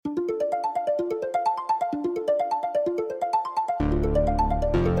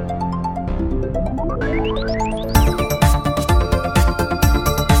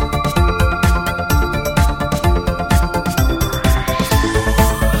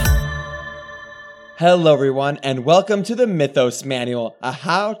Hello everyone, and welcome to the Mythos Manual, a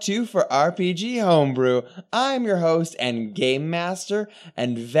how-to for RPG homebrew. I'm your host and game master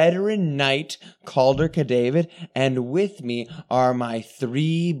and veteran knight, Calder Cadavid, and with me are my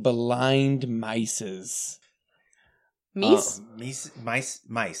three blind mices. Mice?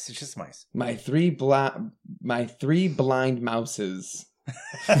 Mice. It's just mice. My three blind mouses.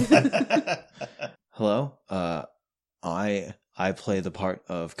 Hello. I play the part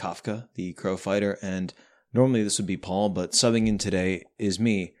of Kafka, the Crow Fighter, and normally this would be Paul, but subbing in today is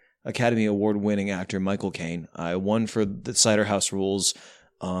me, Academy Award-winning actor Michael Caine. I won for the Cider House Rules,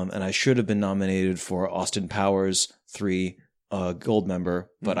 and I should have been nominated for Austin Powers 3 Gold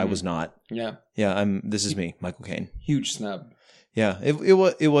Member, but I was not. Yeah. Yeah, this is me, Michael Caine. Huge snub. Yeah,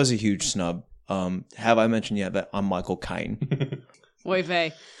 it was a huge snub. Have I mentioned yet that I'm Michael Caine? Oy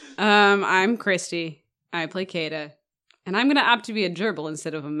vey. I'm Christy. I play Kata. And I'm going to opt to be a gerbil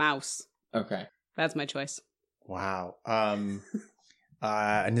instead of a mouse. Okay. That's my choice. Wow. And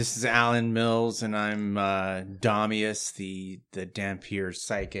this is Alan Mills, and I'm Damius, the Dampier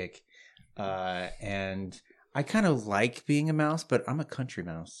psychic. And I kind of like being a mouse, but I'm a country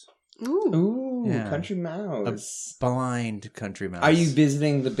mouse. Ooh. Yeah. Country mouse. A blind country mouse. Are you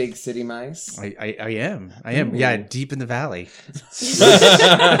visiting the big city mice? I am. Yeah, deep in the valley.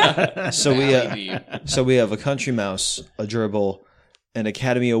 So we have a country mouse, a gerbil, and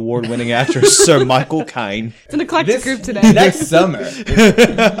Academy Award-winning actress Sir Michael Caine. It's an eclectic group today. Next summer,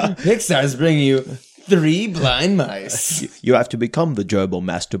 Pixar's bringing you three blind mice. You have to become the gerbil,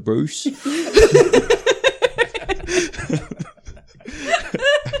 Master Bruce.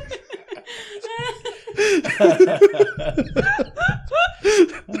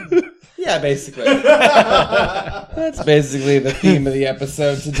 Yeah, basically. That's basically the theme of the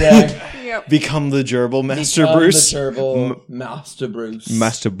episode today. Yep. Become the gerbil, Master Become Bruce. the gerbil, Master Bruce.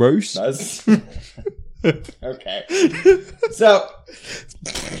 Master Bruce. Okay. So,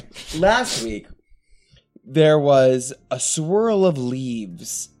 last week, there was a swirl of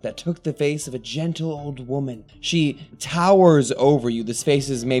leaves that took the face of a gentle old woman. She towers over you. This face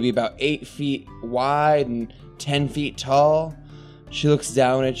is maybe about 8 feet wide and 10 feet tall. She looks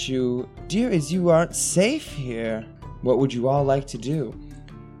down at you. Dear, as you aren't safe here, what would you all like to do?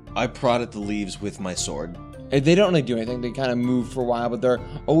 I prod at the leaves with my sword. They don't really do anything. They kind of move for a while, but they're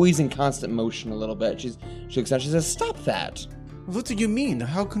always in constant motion a little bit. She looks down. She says, "Stop that. What do you mean?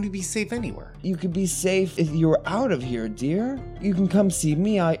 How can we be safe anywhere? You could be safe if you were out of here, dear. You can come see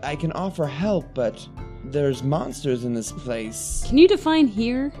me. I can offer help, but there's monsters in this place." Can you define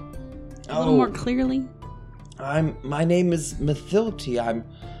here a little more clearly? My name is Mathilde.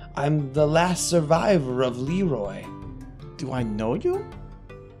 I'm the last survivor of Leroy. Do I know you?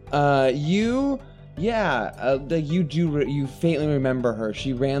 You faintly remember her.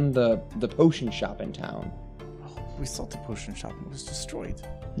 She ran the potion shop in town. We sold the potion shop and it was destroyed.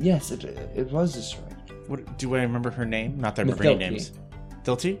 Yes, it was destroyed. What do I remember her name? Not that I remember any names.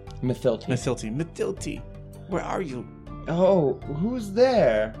 Mathilde? Mathilde. Where are you? Oh, who's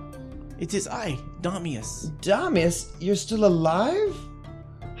there? It is I, Damius. Damius, you're still alive?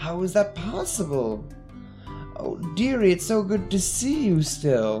 How is that possible? Oh, dearie, it's so good to see you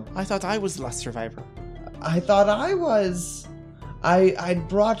still. I thought I was the last survivor. I thought I was. I'd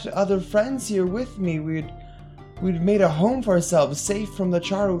brought other friends here with me. We'd made a home for ourselves, safe from the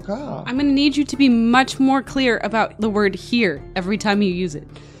Charuka. I'm going to need you to be much more clear about the word here every time you use it.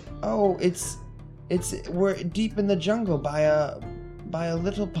 Oh, we're deep in the jungle by a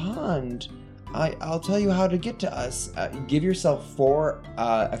little pond. I'll tell you how to get to us. Give yourself 4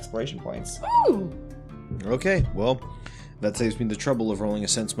 exploration points. Ooh! Okay, well, that saves me the trouble of rolling a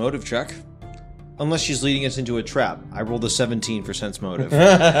sense motive check. Unless she's leading us into a trap. I rolled a 17 for sense motive.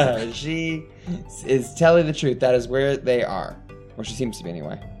 She is telling the truth. That is where they are. Or she seems to be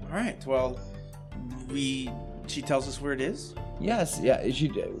anyway. All right, well, she tells us where it is? Yes, yeah.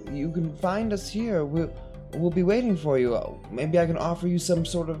 You can find us here. We'll be waiting for you. Maybe I can offer you some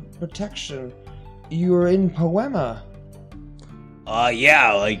sort of protection. You're in Poema.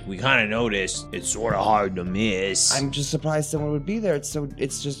 Yeah, like, we kind of noticed. It's sort of hard to miss. I'm just surprised someone would be there. It's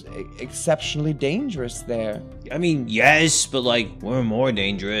just exceptionally dangerous there. I mean, yes, but, like, we're more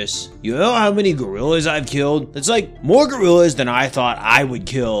dangerous. You know how many gorillas I've killed? It's, like, more gorillas than I thought I would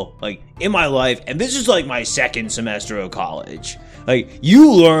kill, like, in my life. And this is, like, my 2nd semester of college. Like,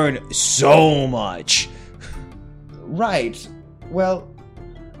 you learn so much. Right. Well,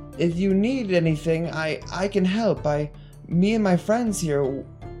 if you need anything, I can help. Me and my friends here,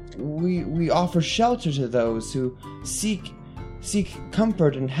 we offer shelter to those who seek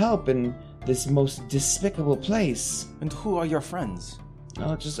comfort and help in this most despicable place. And who are your friends?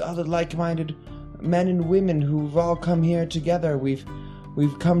 Just other like-minded men and women who've all come here together. We've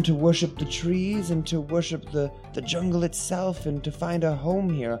come to worship the trees and to worship the jungle itself and to find a home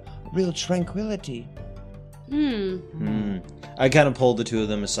here, real tranquility. I kind of pulled the two of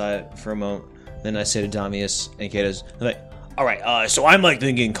them aside for a moment. Then I say to Damius and Kata's, I'm like, all right, so I'm like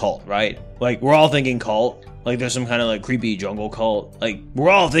thinking cult, right? Like, we're all thinking cult. Like, there's some kind of like creepy jungle cult. Like, we're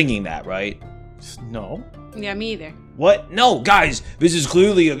all thinking that, right? No. Yeah, me either. What? No, guys, this is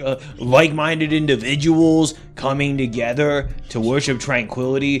clearly like-minded individuals coming together to worship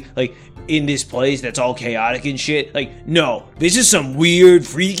tranquility, like, in this place that's all chaotic and shit. Like, no, this is some weird,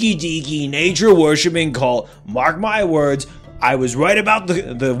 freaky-deaky, nature-worshipping cult. Mark my words, I was right about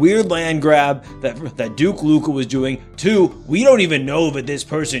the weird land grab that Duke Luca was doing. 2, we don't even know that this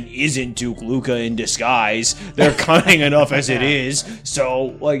person isn't Duke Luca in disguise. They're cunning enough as it is.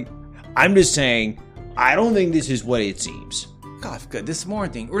 So, like, I'm just saying, I don't think this is what it seems. Kafka,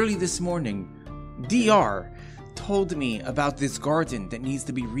 early this morning, DR told me about this garden that needs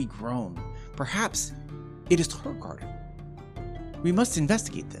to be regrown. Perhaps it is her garden. We must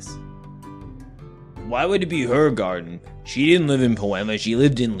investigate this. Why would it be her garden? She didn't live in Poema, she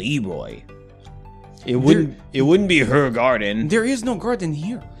lived in Leroy. It wouldn't be her garden. There is no garden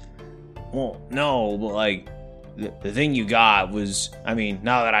here. Well, no, but like, the thing you got was, I mean,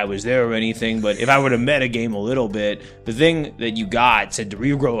 not that I was there or anything, but if I would have metagame a little bit, the thing that you got said to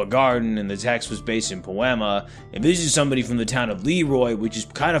regrow a garden, and the text was based in Poema, and this is somebody from the town of Leroy, which is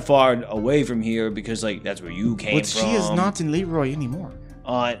kind of far away from here, because, like, that's where you came But from. she is not in Leroy anymore.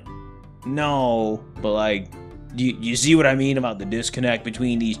 No, but, like, you see what I mean about the disconnect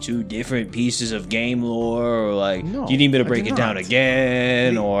between these two different pieces of game lore, or like, No, do you need me to I break do it down not.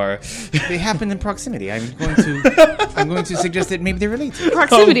 again, or They happen in proximity. I'm going to suggest that maybe they're related.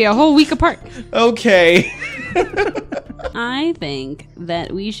 Proximity, a whole week apart. okay. I think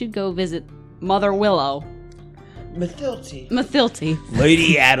that we should go visit Mother Willow. Mathilde.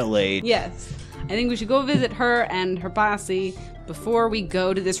 Lady Adelaide. Yes. I think we should go visit her and her posse before we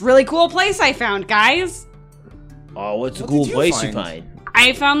go to this really cool place I found, guys. Oh, what's a What cool did you place you find? find?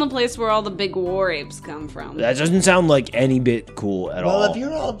 I found the place where all the big war apes come from. That doesn't sound like any bit cool at all. Well, if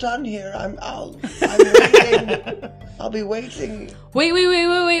you're all done here, I'm waiting. I'll be waiting. Wait.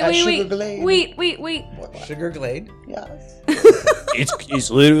 Sugar Glade. Wait. Sugar Glade? Yes. It's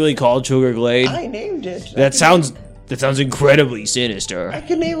literally called Sugar Glade. I named it. That sounds incredibly sinister. I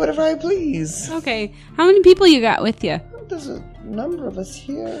can name whatever I please. Okay. How many people you got with you? There's a number of us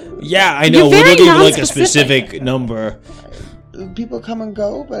here. Yeah, I know. You're We're very looking for like a non-specific. specific number. People come and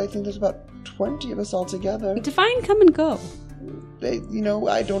go, but I think there's about 20 of us all together. Define come and go. They,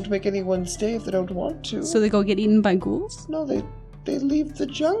 I don't make anyone stay if they don't want to. So they go get eaten by ghouls? No, they leave the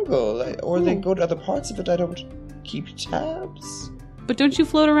jungle, or they go to other parts of it. I don't keep tabs. But don't you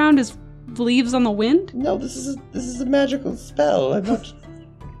float around as leaves on the wind? No, this is a magical spell.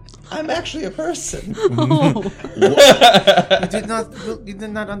 I'm actually a person. Oh. You did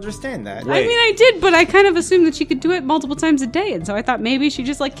not understand that. I mean, I did, but I kind of assumed that she could do it multiple times a day, and so I thought maybe she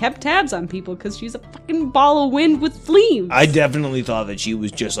just like kept tabs on people because she's a fucking ball of wind with leaves. I definitely thought that she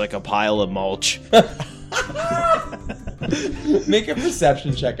was just like a pile of mulch. Make a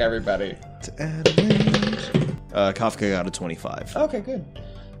perception check, everybody. Kafka got a 25. Okay, good.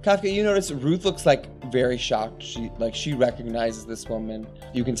 Kafka, you notice Ruth looks like very shocked. She recognizes this woman.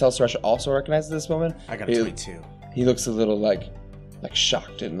 You can tell Suresh also recognizes this woman. I got a 22. He looks a little like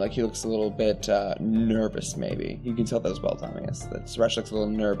shocked, and like he looks a little bit nervous. Maybe you can tell that as well, Damius. That Suresh looks a little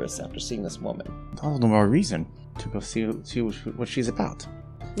nervous after seeing this woman. All the more reason to go see what she's about.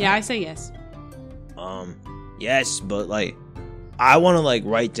 Yeah, I say yes. Yes, but like, I want to like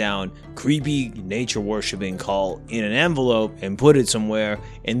write down creepy nature worshipping cult in an envelope and put it somewhere,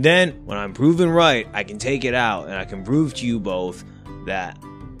 and then when I'm proven right, I can take it out and I can prove to you both that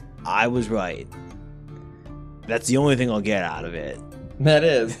I was right. That's the only thing I'll get out of it. That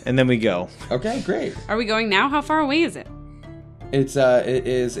is. And then we go. Okay, great. Are we going now? How far away is it? It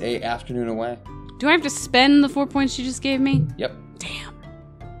is a afternoon away. Do I have to spend the 4 points you just gave me? Yep. Damn.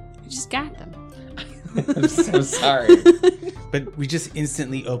 I just got them. I'm so sorry. But we just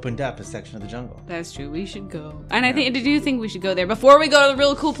instantly opened up a section of the jungle. That's true. We should go. And I do think we should go there before we go to the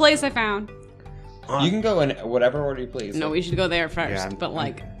real cool place I found. You can go in whatever order you please. No, we should go there first.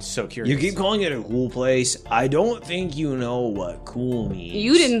 I'm so curious. You keep calling it a cool place. I don't think you know what cool means.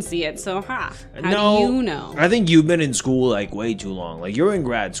 You didn't see it, so How No, do you know? I think you've been in school like way too long. Like, you're in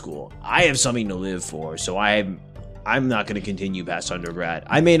grad school. I have something to live for, so I'm not going to continue past undergrad.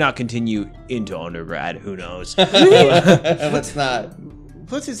 I may not continue into undergrad. Who knows? Let's not.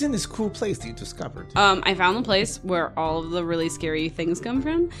 Plus, it's in this cool place that you discovered. I found the place where all of the really scary things come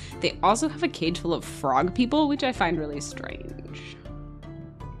from. They also have a cage full of frog people, which I find really strange.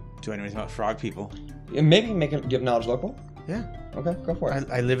 Do I know anything about frog people? Maybe give knowledge local. Yeah. Okay, go for it.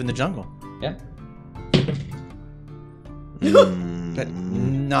 I live in the jungle. Yeah. But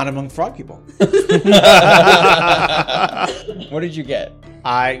not among frog people. What did you get?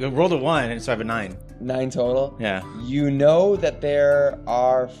 I rolled a 1, and so I have a 9. 9 total? Yeah. You know that there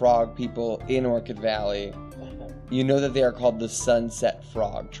are frog people in Orchid Valley. You know that they are called the Sunset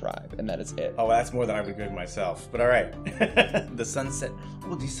Frog Tribe, and that is it. Oh, well, that's more than I would give myself. But all right. The sunset.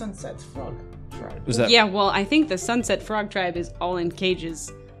 Well, the sunset's frog tribe. Was that Yeah, well, I think the Sunset Frog Tribe is all in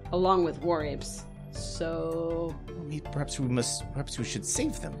cages, along with war apes. So Perhaps we should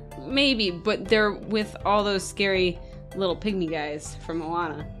save them. maybe, but they're with all those scary little pygmy guys from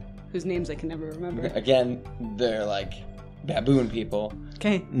Moana, whose names I can never remember. Again, they're like baboon people,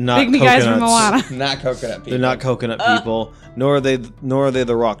 Okay, Not pygmy guys from coconuts. Moana. not coconut people. They're not coconut people, nor are they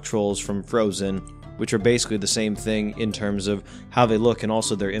the rock trolls from Frozen, which are basically the same thing in terms of how they look and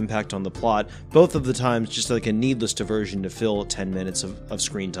also their impact on the plot. Both of the times just like a needless diversion to fill 10 minutes of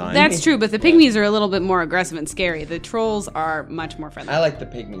screen time. That's true, but the pygmies are a little bit more aggressive and scary. The trolls are much more friendly. I like the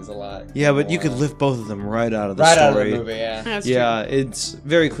pygmies a lot. yeah, but you More. could lift both of them right out of the right story. out of the movie, yeah. That's Yeah, it's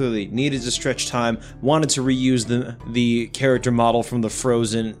very clearly needed to stretch time. Wanted to reuse the character model from the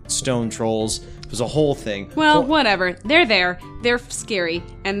Frozen stone trolls. It was a whole thing. Well, whatever. They're there. They're scary,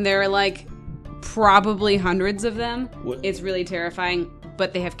 and they're like probably hundreds of them. What- It's really terrifying,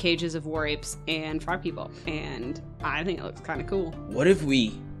 but they have cages of war apes and frog people, and I think it looks kind of cool. What if we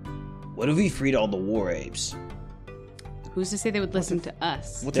freed all the war apes? Who's to say they would listen to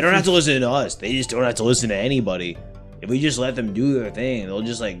us? They don't have to listen to us. They just don't have to listen to anybody. If we just let them do their thing, they'll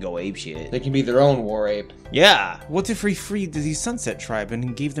just like go ape shit. They can be their own war ape. Yeah. What if we freed the Sunset Tribe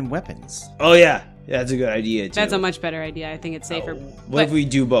and gave them weapons? Oh yeah. That's a good idea too. That's a much better idea. I think it's safer. What if we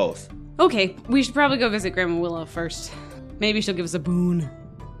do both? Okay, we should probably go visit Grandma Willow first. Maybe she'll give us a boon.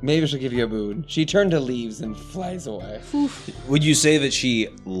 Maybe she'll give you a boon. She turned to leaves and flies away. Would you say that she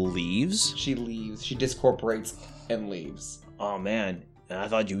leaves? She leaves. She discorporates and leaves. Oh man. I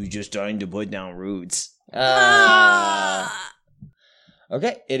thought you were just starting to put down roots.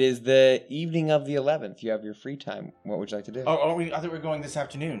 Okay, it is the evening of the 11th. You have your free time. What would you like to do? Oh, I thought we were going this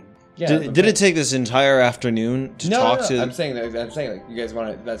afternoon. yeah. Did it take this entire afternoon to talk no. to? I'm saying like you guys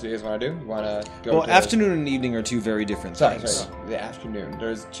want to. That's what you guys want to do. You want to go. Well, to afternoon and evening are two very different Sorry, things. the afternoon.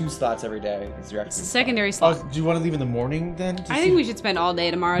 There's 2 slots every day. It's your It's a afternoon. secondary slot. Oh, do you want to leave in the morning then? I think we should spend all day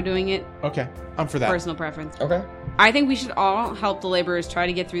tomorrow doing it. Okay, I'm for that. Personal preference. Okay. I think we should all help the laborers try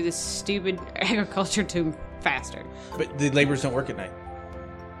to get through this stupid agriculture tomb faster. But the laborers don't work at night.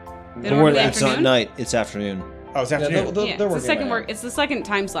 They Don't don't worry, work in the it's not afternoon? night. It's afternoon. Oh, it's Yeah, afternoon. they'll Yeah, work it's the second it work. out. It's the second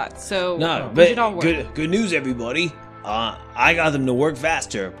time slot. So No, we should all but work. good news, everybody. I got them to work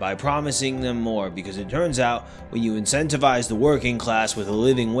faster by promising them more because it turns out when you incentivize the working class with a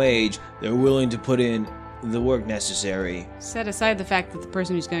living wage, they're willing to put in the work necessary. Set aside the fact that the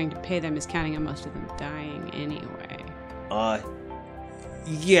person who's going to pay them is counting on most of them dying anyway.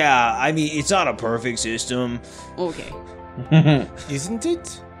 Yeah, I mean, it's not a perfect system. Okay. Isn't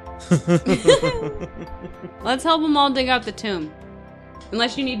it? Let's help them all dig out the tomb.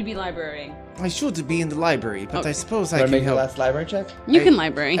 Unless you need to be librarying. I should be in the library, but I Okay. suppose I Want to can make the help. last library check? You I- can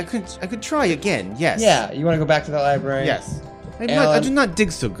library. I could try again. Yes. Yeah. You want to go back to that library? Yes. I Alan- do not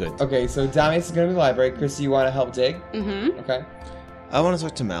dig so good. Okay, so Damius is going to be the library. Chrissy, you want to help dig? Mm-hmm. Okay. I want to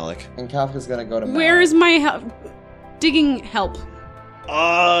talk to Malik. And Kafka's going to go to Where Malik. is my digging help?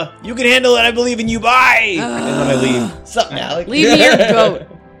 You can handle it. I believe in you. Bye. And then I leave. What's up, Malik? Leave me your goat.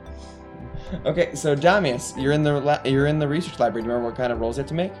 Okay, so Damius, you're in the research library. Do you remember what kind of rolls you have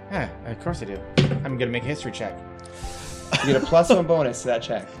to make? Yeah, of course I do. I'm gonna make a history check. You get a +1 bonus to that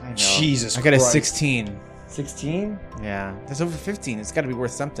check. I know. Jesus I got a Christ. 16. 16. Yeah, that's over 15. It's got to be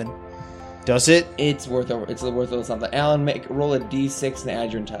worth something. Does it? It's worth a little something. Alan, roll a d6 and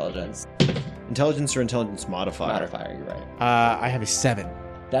add your intelligence Intelligence or intelligence modifier? modifier. You're right. I have a 7.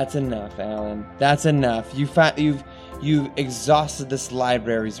 That's enough, Alan. That's enough. You've exhausted this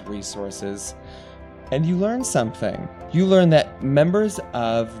library's resources, and you learned something. You learned that members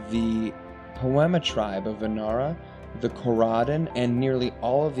of the Poema tribe of Venara, the Koradan, and nearly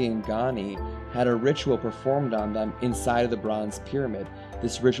all of the Ngani had a ritual performed on them inside of the Bronze Pyramid.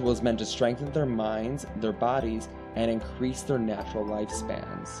 This ritual is meant to strengthen their minds, their bodies, and increase their natural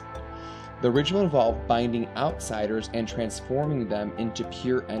lifespans. The ritual involved binding outsiders and transforming them into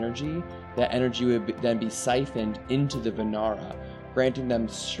pure energy. That energy would then be siphoned into the Venara, granting them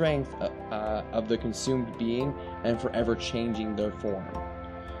strength of the consumed being and forever changing their form.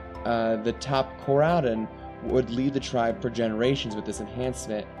 the top Koradan would lead the tribe for generations with this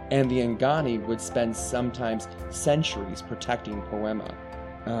enhancement, and the Angani would spend sometimes centuries protecting Poema.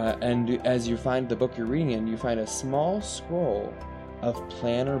 And as you find the book you're reading in, you find a small scroll of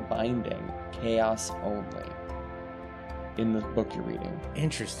planar binding, chaos only, in the book you're reading.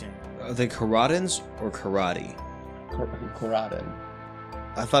 Interesting. Are they Karadans or karate? Koradan.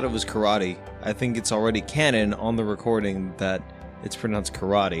 I thought it was karate. I think it's already canon on the recording that it's pronounced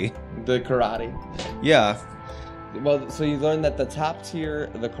karate. The karate. Yeah. Well, so you learn that the top tier,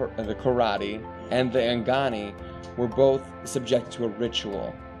 the karate, and the Angani were both subjected to a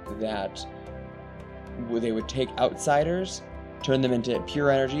ritual that they would take outsiders, turn them into pure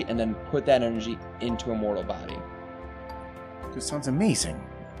energy, and then put that energy into a mortal body. This sounds amazing.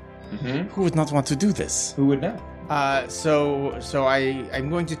 Mm-hmm. Who would not want to do this? Who would know? So I'm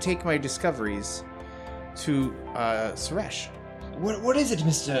going to take my discoveries to Suresh. What is it,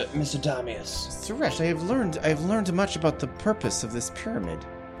 Mr. Damius? Suresh, I've learned much about the purpose of this pyramid.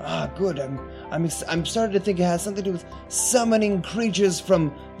 Ah, good. I'm starting to think it has something to do with summoning creatures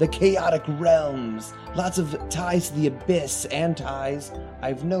from the chaotic realms. Lots of ties to the abyss and ties,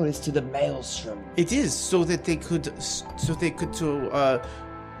 I've noticed, to the maelstrom. It is so that they could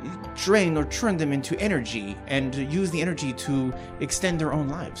drain or turn them into energy and use the energy to extend their own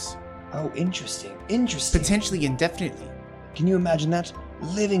lives, Oh, interesting. Interesting. potentially indefinitely. Can you imagine that?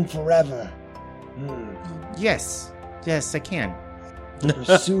 Living forever. Yes, I can. The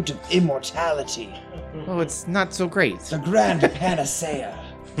pursuit of immortality. Oh, it's not so great. The grand panacea.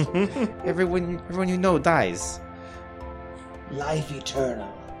 Everyone you know dies. Life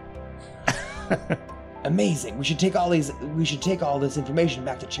eternal. Amazing. We should take all this information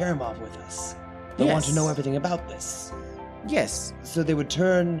back to Cherimov with us. They want to Yes. know everything about this. Yes, So they would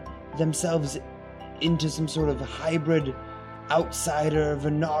turn themselves into some sort of hybrid outsider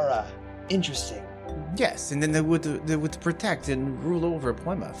Venara. Interesting. yes, and then they would protect and rule over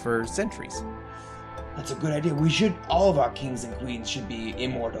Poema for centuries. That's a good idea. All of our kings and queens should be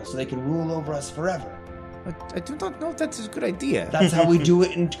immortal so they can rule over us forever. But I do not know if that's a good idea. That's how we do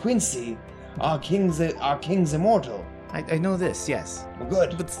it in Quincy. Our king's immortal. I know this, yes, Well,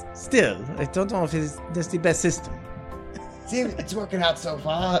 good. but still, I don't know if that's the best system. See, it's working out so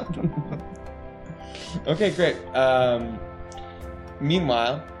far. Okay, great.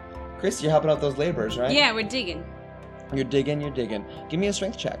 Meanwhile, Chris, you're helping out those laborers, right? Yeah, we're digging. You're digging. Give me a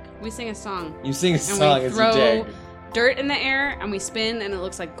strength check. We sing a song. You sing a And song we as you throw dig. dirt in the air and we spin and it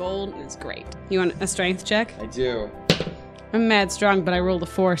looks like gold and it's great. You want a strength check? I do. I'm mad strong, but I rolled a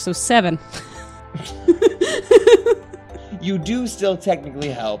 4, so 7. You do still technically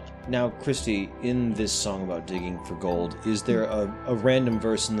help. Now, Christy, in this song about digging for gold, is there a random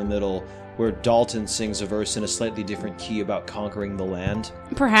verse in the middle where Dalton sings a verse in a slightly different key about conquering the land?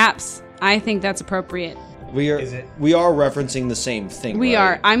 Perhaps. I think that's appropriate. We are referencing the same thing. We right?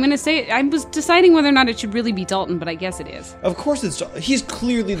 are. I'm going to say, I was deciding whether or not it should really be Dalton, but I guess it is. Of course, he's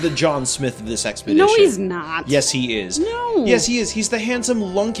clearly the John Smith of this expedition. No, he's not. Yes, he is. No. Yes, he is. He's the handsome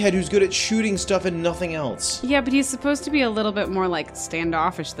lunkhead who's good at shooting stuff and nothing else. Yeah, but he's supposed to be a little bit more like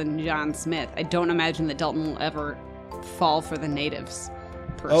standoffish than John Smith. I don't imagine that Dalton will ever fall for the natives.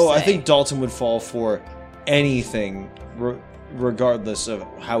 I think Dalton would fall for anything, regardless of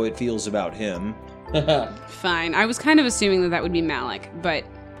how it feels about him. Fine. I was kind of assuming that would be Malik, but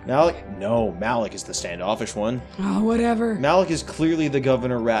Malik? No, Malik is the standoffish one. oh, whatever. Malik is clearly the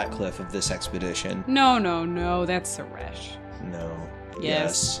Governor Ratcliffe of this expedition. No, that's Suresh. No.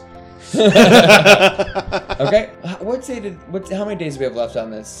 Yes. Okay. How many days do we have left on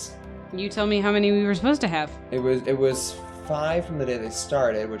this? You tell me how many we were supposed to have. It was 5 from the day they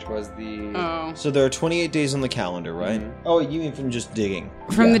started, which was the. Oh. So there are 28 days on the calendar, right? Mhm. Oh, you mean from just digging?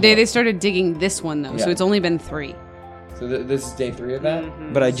 From Yeah. the day they started digging this one, though, so Yeah. it's only been 3. So this is day 3 of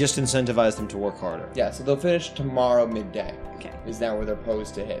that. But I just incentivized them to work harder. Yeah. So they'll finish tomorrow midday. Okay. Is now where they're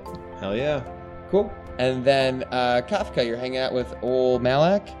posed to hit. Hell yeah. Cool. And then Kafka, you're hanging out with old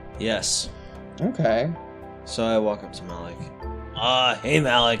Malak. Yes. Okay. So I walk up to Malik. Hey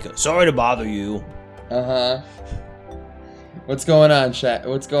Malik, sorry to bother you. Uh huh. What's going on,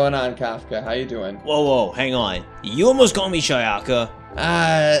 What's going on, Kafka? How you doing? Whoa, hang on. You almost called me Shayaka.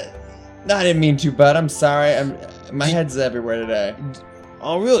 I didn't mean to, bud. I'm sorry. My head's everywhere today.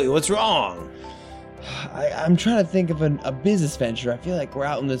 Oh, really? What's wrong? I'm trying to think of a business venture. I feel like we're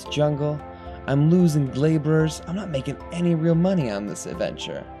out in this jungle. I'm losing laborers. I'm not making any real money on this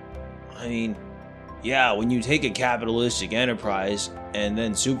adventure. I mean, yeah, when you take a capitalistic enterprise and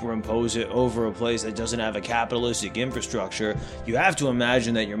then superimpose it over a place that doesn't have a capitalistic infrastructure, you have to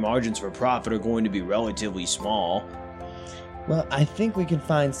imagine that your margins for profit are going to be relatively small. Well, I think we can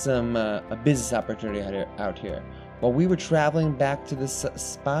find some a business opportunity out here. While we were traveling back to this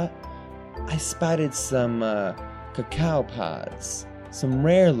spot, I spotted some cacao pods, some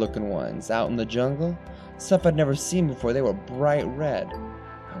rare-looking ones out in the jungle. Stuff I'd never seen before. They were bright red.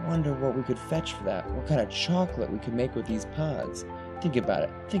 I wonder what we could fetch for that. What kind of chocolate we could make with these pods. Think about it.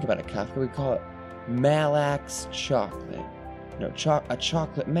 Think about it, Kafka. We call it Malak's chocolate. No, a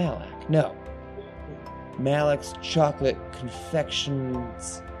chocolate Malak. No. Malak's chocolate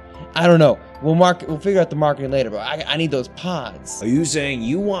confections. I don't know. We'll figure out the marketing later, but I need those pods. Are you saying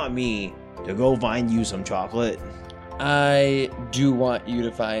you want me to go find you some chocolate? I do want you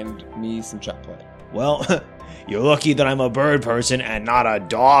to find me some chocolate. Well, you're lucky that I'm a bird person and not a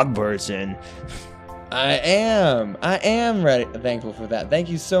dog person. I am thankful for that. Thank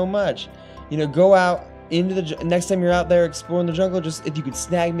you so much. Go out into the next time you're out there exploring the jungle. Just if you could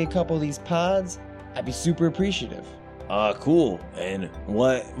snag me a couple of these pods, I'd be super appreciative. Cool. And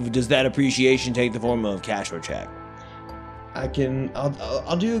what does that appreciation take the form of, cash or check?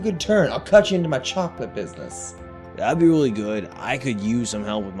 I'll do a good turn. I'll cut you into my chocolate business. That'd be really good. I could use some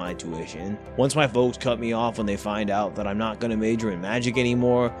help with my tuition. Once my folks cut me off when they find out that I'm not gonna major in magic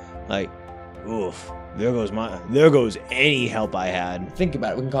anymore, oof, there goes any help I had. Think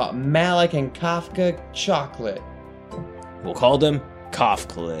about it. We can call it Malak and Kafka chocolate. We'll call them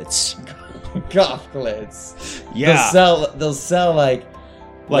Kafklits. Kafklits. Yeah. They'll sell like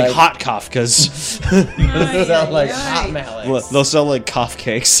hot Kafkas. they'll sell like hot Malaks. They'll sell like Kaf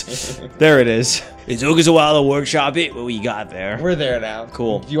cakes. There it is. It took us a while to workshop it, but we got there. We're there now.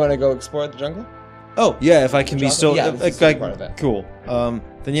 Cool. Do you want to go explore the jungle? Oh, yeah, if I can be so... Yeah, this is still part of that. Cool.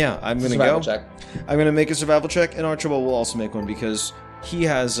 Then yeah, I'm going to Survival go. check. I'm going to make a survival check, and Archibald will also make one because he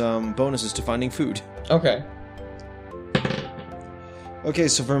has bonuses to finding food. Okay. Okay,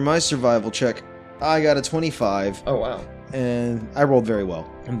 so for my survival check, I got a 25, Oh, wow. and I rolled very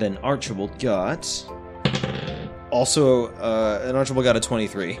well. And then Archibald got... Also, and Archibald got a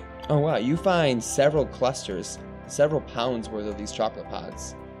 23. Oh, wow. You find several clusters, several pounds worth of these chocolate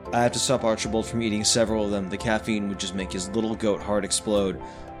pods. I have to stop Archibald from eating several of them. The caffeine would just make his little goat heart explode.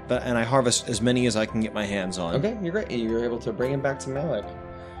 And I harvest as many as I can get my hands on. Okay, you're great. You're able to bring him back to Malak.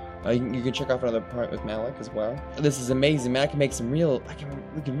 You can check off another part with Malak as well. This is amazing, man. I can make some real...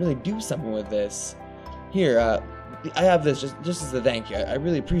 we can really do something with this. Here, I have this just as a thank you. I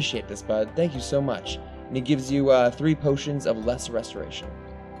really appreciate this, bud. Thank you so much. And he gives you 3 potions of lesser restoration.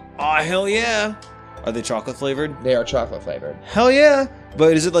 Aw, hell yeah. Are they chocolate flavored? They are chocolate flavored. Hell yeah!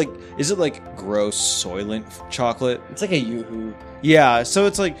 But is it like gross soylent chocolate? It's like a Yoo-hoo. Yeah, so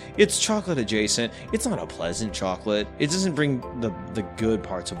it's chocolate adjacent. It's not a pleasant chocolate. It doesn't bring the good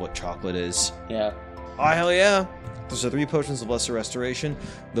parts of what chocolate is. Yeah. Oh, hell yeah! Those are 3 potions of lesser restoration.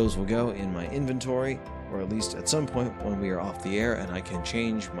 Those will go in my inventory, or at least at some point when we are off the air and I can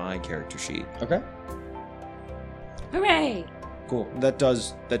change my character sheet. Okay. Hooray! Cool. That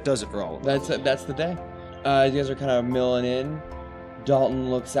does it for all of them. That's the day. You guys are kind of milling in. Dalton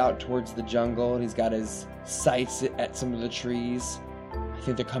looks out towards the jungle, and he's got his sights at some of the trees. I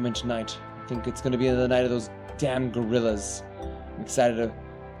think they're coming tonight. I think it's going to be the night of those damn gorillas. I'm excited to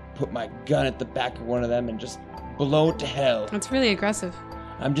put my gun at the back of one of them and just blow it to hell. That's really aggressive.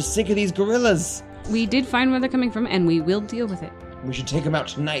 I'm just sick of these gorillas. We did find where they're coming from, and we will deal with it. We should take them out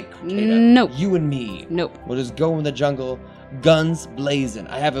tonight, Kata. Nope. You and me. Nope. We'll just go in the jungle, guns blazing.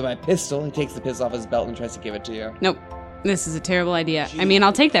 I have my pistol. He takes the pistol off his belt and tries to give it to you. Nope. This is a terrible idea. I mean,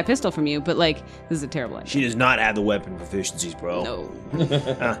 I'll take that pistol from you, but, this is a terrible idea. She does not have the weapon proficiencies, bro.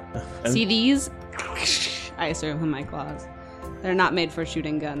 No. See these? I serve with my claws. They're not made for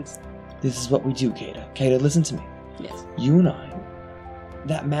shooting guns. This is what we do, Kata. Kata, listen to me. Yes. You and I,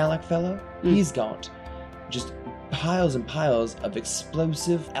 that Malak fellow, he's got just piles and piles of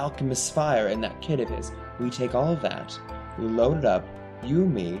explosive alchemist fire in that kit of his. We take all of that, we load it up, you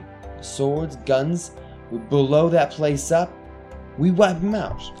and me, swords, guns, we blow that place up, we wipe them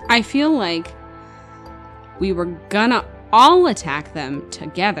out. I feel like we were gonna all attack them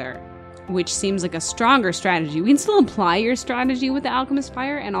together, which seems like a stronger strategy. We can still apply your strategy with the alchemist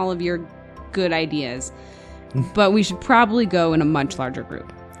fire and all of your good ideas, but we should probably go in a much larger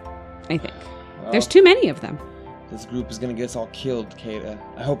group, I think. Well, There's too many of them. This group is gonna get us all killed, Kata.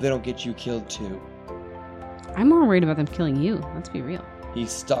 I hope they don't get you killed too. I'm more worried about them killing you. Let's be real. He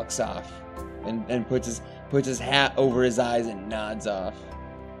stalks off and puts his hat over his eyes and nods off.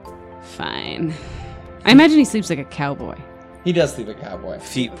 Fine. I imagine he sleeps like a cowboy. He does sleep a cowboy.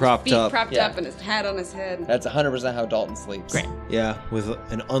 Feet propped up. Yeah. up and his hat on his head. That's 100% how Dalton sleeps. Great. Yeah, with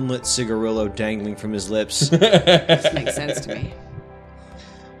an unlit cigarillo dangling from his lips. Makes sense to me.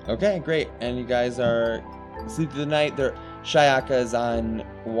 Okay, great. And you guys are sleep through the night. Shayaka is on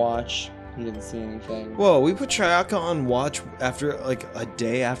watch. He didn't see anything. Whoa, we put Triaka on watch after, like, a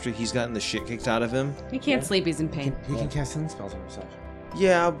day after he's gotten the shit kicked out of him? He can't sleep. He's in pain. He can cast healing spells on himself.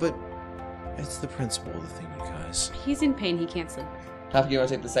 Yeah, but it's the principle of the thing, you guys. He's in pain. He can't sleep. Hafka, you want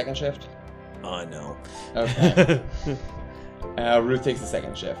to take the second shift? No. Okay. Ruth takes the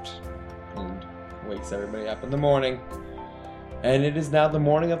second shift and wakes everybody up in the morning. And it is now the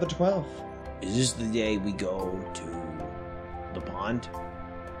morning of the 12th. Is this the day we go to the pond?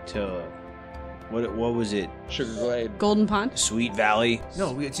 To what was it? Sugar Glade. Golden Pond. Sweet Valley?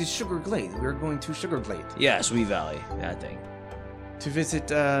 No, it's Sugar Glade. We're going to Sugar Glade Yeah, Sweet Valley. That thing. to visit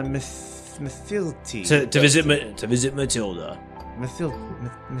Mathilde. To visit Matilda.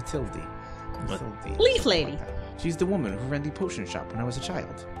 Mathilde. Leaf Lady. She's the woman who ran the potion shop when I was a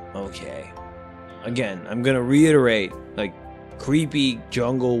child. Okay. Again, I'm gonna reiterate, like, creepy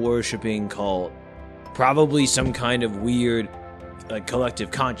jungle worshipping cult. Probably some kind of weird, like, collective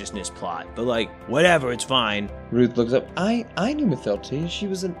consciousness plot. But, like, whatever, it's fine. Ruth looks up. I knew Mathilde.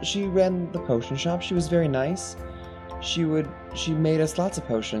 She ran the potion shop. She was very nice. She made us lots of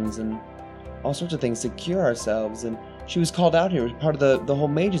potions and all sorts of things to cure ourselves, and she was called out here as part of the whole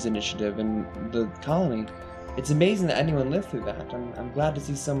Mages Initiative in the colony. It's amazing that anyone lived through that. I'm glad to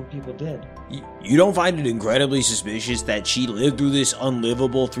see some people did. You don't find it incredibly suspicious that she lived through this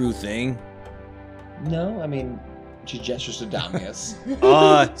unlivable through thing? No, I mean, she gestures to Damius.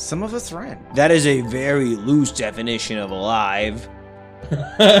 Some of us ran. That is a very loose definition of alive.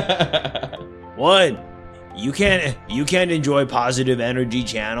 What? You can't enjoy positive energy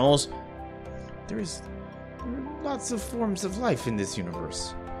channels? There are lots of forms of life in this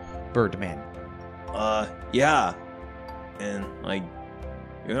universe. Birdman. Yeah. And, like,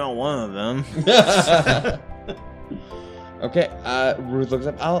 you're not one of them. Okay, Ruth looks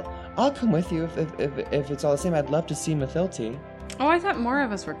up. I'll come with you if it's all the same. I'd love to see Mathilde. Oh, I thought more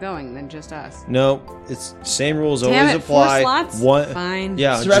of us were going than just us. No, it's same rules Damn always it, apply. 4 slots? One, Fine.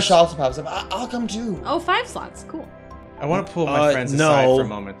 yeah, Suresh just- also pops up. I'll come too. Oh, 5 slots. Cool. I want to pull my friends no. aside for a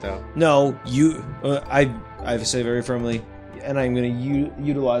moment, though. No, you. I say very firmly, and I'm going to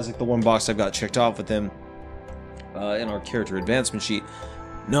utilize like the one box I've got checked off with them in our character advancement sheet.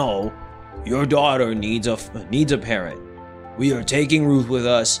 No, your daughter needs a parent. We are taking Ruth with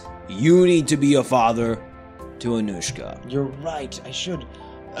us. You need to be a father to Anushka. You're right. I should.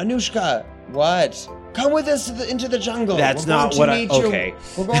 Anushka, what? Come with us into the jungle. That's We're going not to what I- meet you- okay.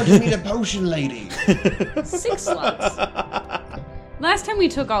 We're going to meet a potion lady. 6 slots. Last time we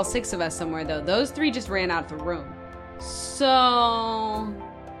took all 6 of us somewhere, though, those 3 just ran out of the room. So,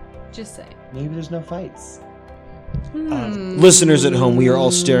 just say. Maybe there's no fights. Listeners at home, we are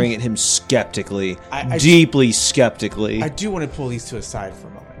all staring at him skeptically, I- deeply skeptically. I do want to pull these two aside for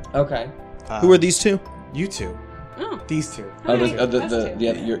a moment. Okay. Who are these two? You two. Oh. These two. Okay, the us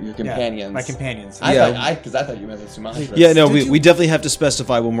two. your companions. My companions. I Yeah. thought you meant the Sumatras. Yeah, no, Did you- we definitely have to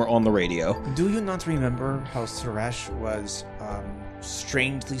specify when we're on the radio. Do you not remember how Suresh was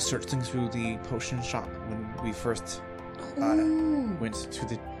strangely searching through the potion shop when we first Ooh. went to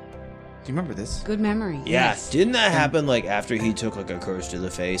the... Do you remember this? Good memory. Yeah, Yes. didn't that happen like after he took like a curse to the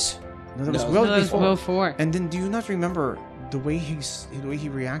face? No, that was No. well No, that was before. before. And then do you not remember the way he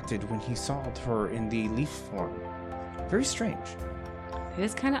reacted when he saw her in the leaf form? Very strange. It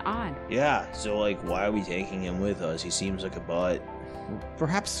is kind of odd. Yeah, so like why are we taking him with us? He seems like a butt.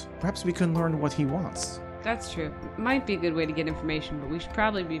 Perhaps we can learn what he wants. That's true. Might be a good way to get information, but we should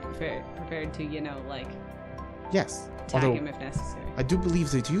probably be prepared to, like, Yes. tag Although him if necessary. I do believe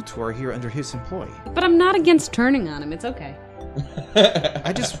that you two are here under his employ. But I'm not against turning on him. It's okay.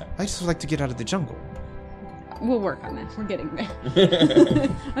 I just would like to get out of the jungle. We'll work on that. We're getting there.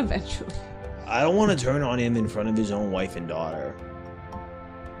 Eventually. I don't want to turn on him in front of his own wife and daughter.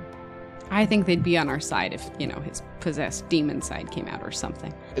 I think they'd be on our side if, his possessed demon side came out or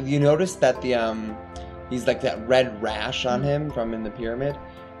something. You notice that he's like that red rash on him from in the pyramid.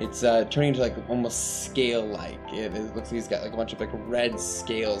 It's turning into like almost scale-like. It looks like he's got like a bunch of like red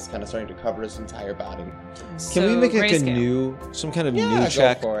scales kind of starting to cover his entire body. Can we make like a grayscale. some kind of Yeah, new go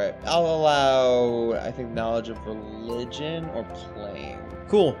check? for it. I'll allow, I think, knowledge of religion or plane.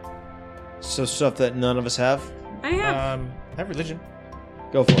 Cool. So stuff that none of us have. I have. I have religion.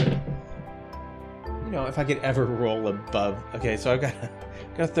 Go for it. If I could ever roll above. Okay, so I've got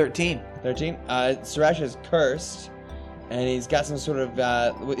a 13. 13. Suresh is cursed, and he's got some sort of,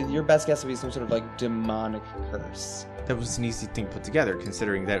 your best guess would be some sort of like demonic curse. That was an easy thing to put together,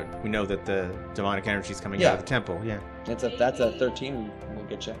 considering that we know that the demonic energy is coming Yeah. out of the temple. Yeah. That's a 13 will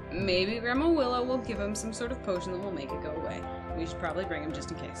get you. Maybe Grandma Willow will give him some sort of potion that will make it go away. We should probably bring him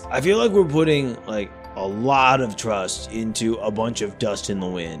just in case. I feel like we're putting like a lot of trust into a bunch of dust in the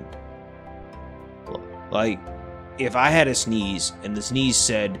wind. Like, if I had a sneeze and the sneeze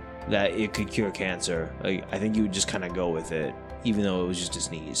said that it could cure cancer, like, I think you would just kind of go with it, even though it was just a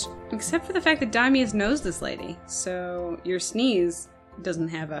sneeze. Except for the fact that Damius knows this lady, so your sneeze doesn't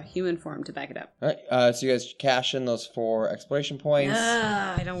have a human form to back it up. All right, so you guys cash in those 4 exploration points.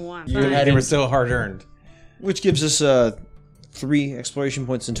 I don't want. You're Fine. heading- They were so hard earned. Which gives us 3 exploration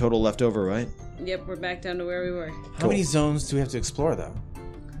points in total left over, right? Yep, we're back down to where we were. How many zones do we have to explore, though?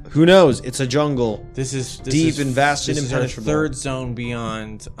 Who knows? It's a jungle. This is Deep and vast and this is our impenetrable. third zone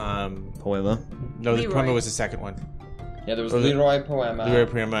beyond. Poema. No, the Leroy. Poema was the second one. Yeah, there was Or the- Leroy Poema, Leroy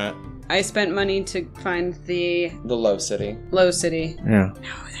Poema. I spent money to find the the Low City. Low City. Yeah. No,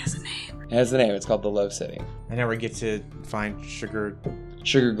 it has a name. It has a name. It's called the Low City. And now we get to find Sugar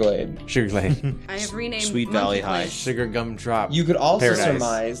Sugar Glade, I have renamed Sweet Monkey Valley High. Place. Sugar Gumdrop. You could also Paradise.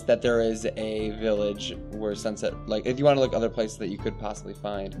 surmise that there is a village where Sunset, like, if you want to look other places that you could possibly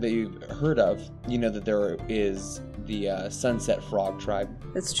find that you've heard of, you know that there is the Sunset Frog Tribe.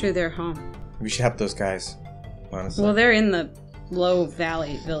 That's true, they're home. We should help those guys. Honestly. Well, they're in the Low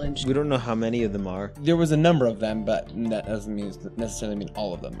Valley Village. We don't know how many of them are. There was a number of them, but that doesn't necessarily mean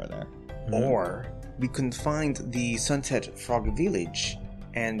all of them are there. Or we can find the Sunset Frog Village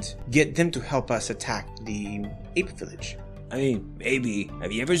and get them to help us attack the Ape Village. I mean, maybe.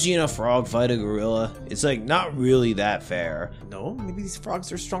 Have you ever seen a frog fight a gorilla? It's like not really that fair. No, maybe these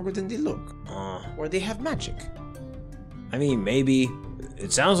frogs are stronger than they look. Or they have magic. I mean, maybe.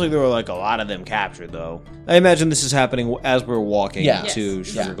 It sounds like there were like a lot of them captured, though. I imagine this is happening as we're walking Yeah. to Yes.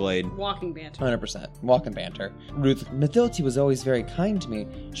 Sugar Yeah. Glade. Walking banter. 100%. Walk and banter. Ruth, Mathilde was always very kind to me.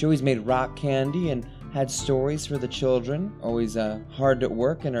 She always made rock candy and had stories for the children. Always hard at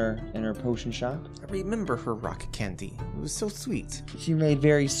work in her potion shop. I remember her rock candy. It was so sweet. She made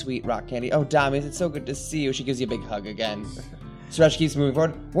very sweet rock candy. Oh, Damius, it's so good to see you. She gives you a big hug again. Stretch keeps moving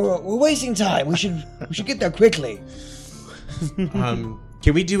forward. We're wasting time. We should get there quickly.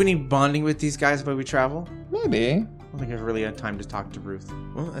 Can we do any bonding with these guys while we travel? Maybe. I don't think I've really had time to talk to Ruth.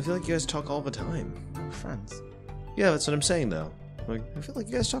 Well, I feel like you guys talk all the time. We're friends. Yeah, that's what I'm saying, though. Like, I feel like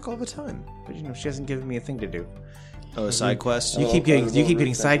you guys talk all the time. But you know, she hasn't given me a thing to do. Oh, a side quest? You Oh, keep getting oh, you keep oh,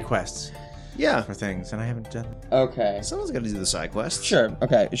 getting Ruth side quests Yeah. for things, and I haven't done. Okay. Someone's got to do the side quest. Sure.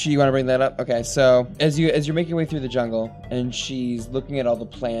 Okay. You want to bring that up? Okay. So as you're making your way through the jungle, and she's looking at all the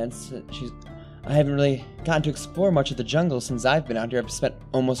plants, I haven't really gotten to explore much of the jungle since I've been out here. I've spent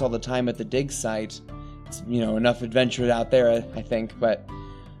almost all the time at the dig site. It's, enough adventure out there, I think. But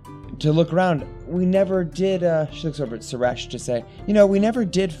to look around, we never did. She looks over at Suresh to say, we never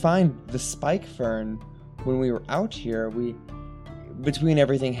did find the spike fern when we were out here. Between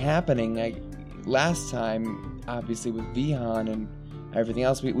everything happening, last time, obviously with Vihan and everything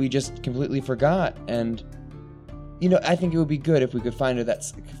else, we just completely forgot. And I think it would be good if we could find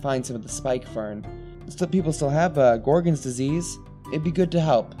some of the spike fern. People still have Gorgon's disease. It'd be good to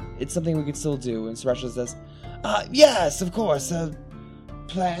help. It's something we could still do. And Suresh says, yes, of course.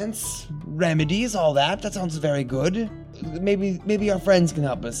 Plants, remedies, all that. That sounds very good. Maybe our friends can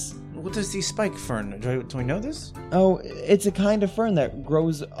help us. What is the spike fern? Do I know this? Oh, it's a kind of fern that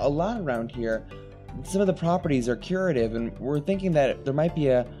grows a lot around here. Some of the properties are curative, and we're thinking that there might be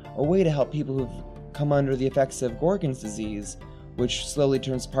a way to help people who've come under the effects of Gorgon's disease, which slowly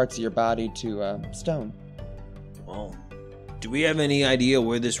turns parts of your body to stone. Well, do we have any idea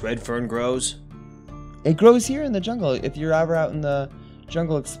where this red fern grows? It grows here in the jungle. If you're ever out in the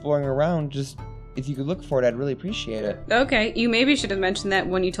jungle exploring around, just if you could look for it, I'd really appreciate it. Okay, you maybe should have mentioned that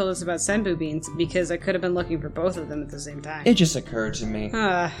when you told us about senbu beans, because I could have been looking for both of them at the same time. It just occurred to me.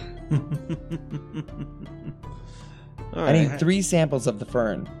 All I need right. 3 samples of the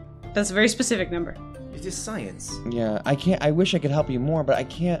fern. That's a very specific number. It is science. Yeah, I can't. I wish I could help you more, but I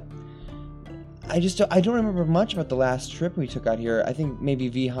can't. I don't remember much about the last trip we took out here. I think maybe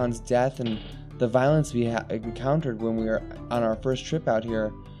Vihan's death and the violence we encountered when we were on our first trip out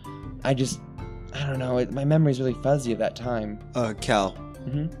here. I don't know. My memory's really fuzzy of that time. Cal,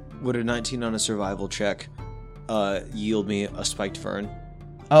 Mm-hmm. would a 19 on a survival check yield me a spiked fern?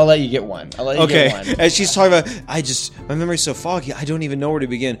 I'll let you get one. Okay, Get one. as she's talking about, my memory's so foggy, I don't even know where to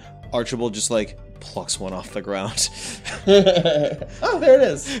begin. Archibald just plucks one off the ground. Oh, there it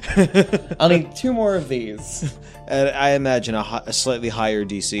is. I'll need 2 more of these. And I imagine a slightly higher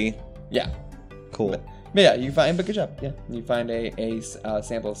DC. Yeah. Cool. But yeah, but good job. Yeah, you find a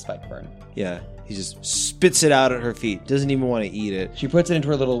sample of spike fern. Yeah, he just spits it out at her feet. Doesn't even want to eat it. She puts it into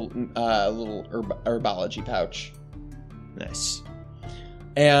her little herbology pouch. Nice.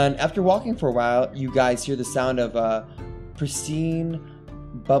 And after walking for a while, you guys hear the sound of pristine,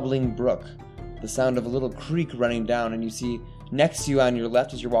 bubbling brook. The sound of a little creek running down, and you see next to you on your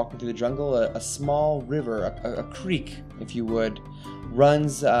left as you're walking through the jungle, a small river, a creek, if you would,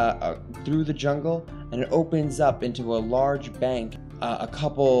 runs through the jungle, and it opens up into a large bank. A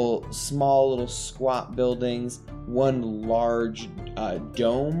couple small little squat buildings, one large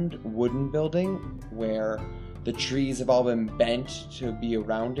domed wooden building where the trees have all been bent to be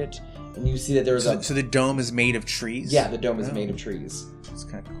around it, and you see that there's So the dome is made of trees? Yeah, the dome is made of trees. That's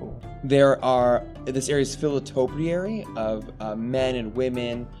kind of cool. This area is filled with topiary of men and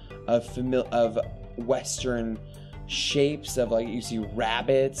women of Western shapes, of like you see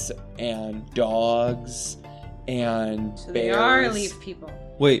rabbits and dogs and So bears. they are leaf people.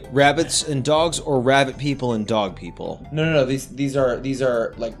 Wait, rabbits and dogs, or rabbit people and dog people? No. These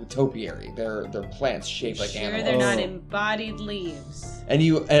are like topiary. They're plants shaped like Sure, animals. they're not embodied leaves. And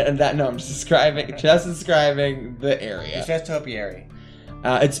I'm just describing the area. It's just topiary.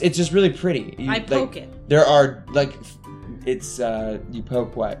 It's just really pretty. I poke it. There are it's you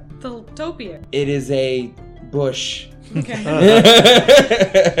poke what? The topiary. It is a bush. Okay.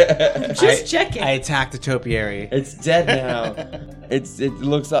 It's Just checking. I attacked the topiary. dead now. It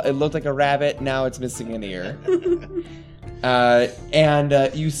looked like a rabbit. Now it's missing an ear. And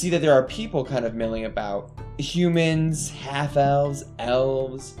you see that there are people kind of milling about. Humans, half-elves,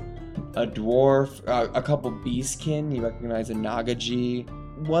 elves, a dwarf, a couple beastkin. You recognize a Nagaji.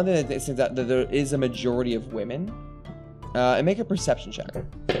 One thing that stands out, that there is a majority of women. And make a perception check.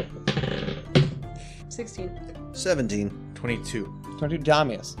 16. 17. 22.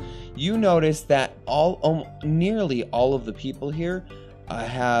 Damius, you notice that nearly all of the people here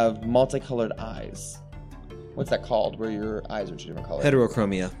have multicolored eyes. What's that called? Where your eyes are two different colors?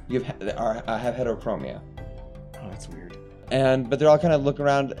 Heterochromia. You have heterochromia, Oh, that's weird. but they're all kind of looking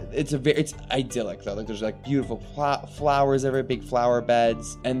around. It's idyllic though. Like there's like beautiful flowers, every big flower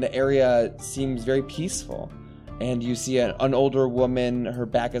beds, and the area seems very peaceful. And you see an older woman. Her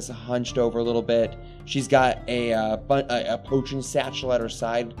back is hunched over a little bit. She's got a potion satchel at her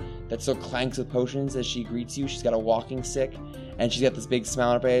side that still clanks with potions as she greets you. She's got a walking stick, and she's got this big smile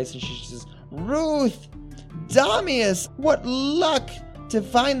on her face. And she says, "Ruth, Damius, what luck to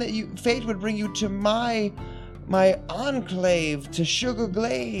find that fate would bring you to my enclave, to Sugar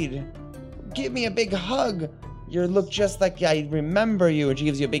Glade. Give me a big hug. You look just like I remember you." And she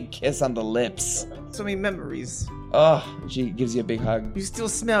gives you a big kiss on the lips. So many memories. Oh, she gives you a big hug. You still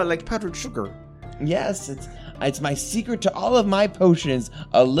smell like powdered sugar. Yes, it's my secret to all of my potions.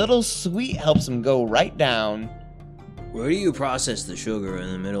 A little sweet helps them go right down. Where do you process the sugar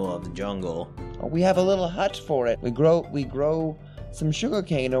in the middle of the jungle? Oh, we have a little hut for it. We grow some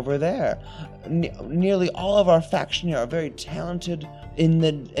sugarcane over there. Nearly all of our faction here are very talented in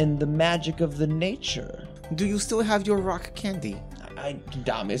the magic of the nature. Do you still have your rock candy?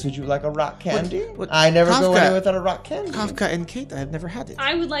 Damius, would you like a rock candy? What- I never go Kafka. anywhere without a rock candy. Kafka and Kate, I have never had it.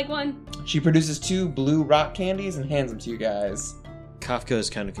 I would like one. She produces 2 blue rock candies and hands them to you guys. Kafka is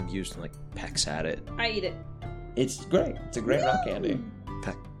kind of confused and pecks at it. I eat it. It's great. It's a great rock candy.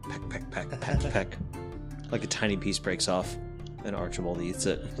 Peck, peck, peck, peck, peck, peck. Like a tiny piece breaks off, and Archibald eats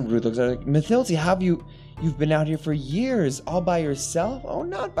it. Ruth looks at her like, "Mathilde, you've been out here for years, all by yourself?" "Oh,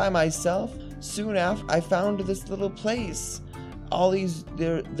 not by myself. Soon after, I found this little place.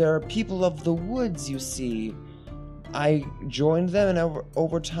 There are people of the woods, you see. I joined them, and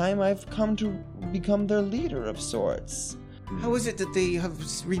over time, I've come to become their leader of sorts." How is it that they have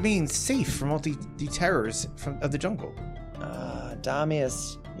remained safe from all the terrors of the jungle?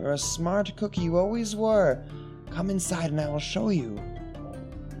 Damius, you're a smart cookie. You always were. Come inside, and I will show you.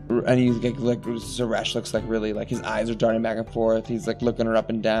 And you like Zaresh looks like really like his eyes are darting back and forth. He's like looking her up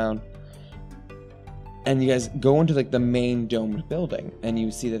and down. And you guys go into like the main domed building, and you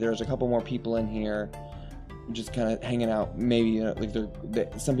see that there's a couple more people in here, just kind of hanging out. Maybe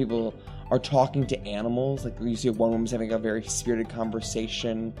some people are talking to animals. Like you see one woman's having a very spirited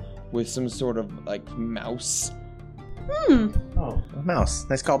conversation with some sort of like mouse. Oh, a mouse.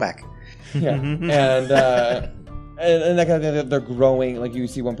 Nice callback. Yeah, and that kind of thing. They're growing. Like you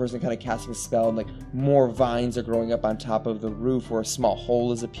see one person kind of casting a spell, and like more vines are growing up on top of the roof where a small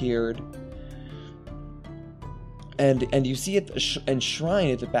hole has appeared. And you see it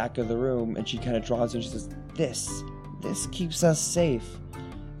enshrined at the back of the room, and she kind of draws in. She says, "This keeps us safe."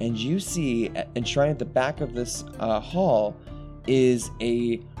 And you see enshrined at the back of this hall is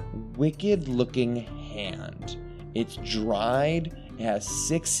a wicked-looking hand. It's dried. It has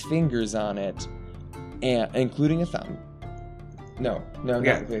 6 fingers on it, and including a thumb. No, Yeah. not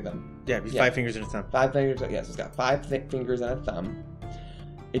including a thumb. Yeah, 5 fingers and a thumb. 5 fingers. Yes, it's got 5 fingers and a thumb.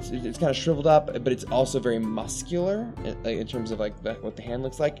 it's kind of shriveled up, but it's also very muscular in terms of like what the hand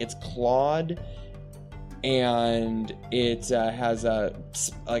looks like. It's clawed, and it has a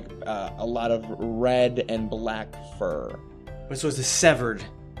lot of red and black fur. So it's a severed.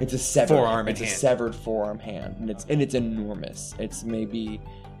 It's a severed forearm It's and a hand. severed forearm hand, and it's enormous. It's maybe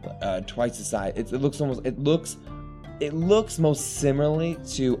twice the size. It looks most similarly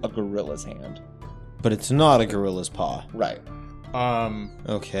to a gorilla's hand. But it's not a gorilla's paw. Right.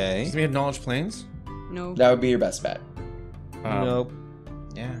 Okay. Does it have knowledge planes? No. That would be your best bet. Nope.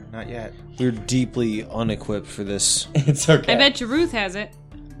 Yeah, not yet. We're deeply unequipped for this. It's okay. I bet you Ruth has it.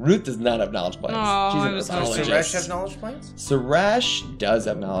 Ruth does not have knowledge planes. Oh, She's I an was Does hoping. herpologist. Suresh have knowledge planes? Suresh does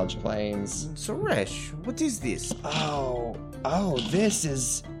have knowledge planes. Suresh, what is this? Oh, this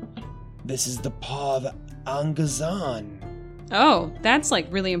is the paw of Angazan. Oh, that's like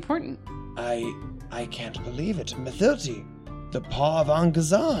really important. I can't believe it. Mathilde, the paw of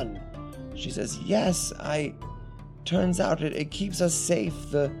Angazan. She says, yes, turns out it keeps us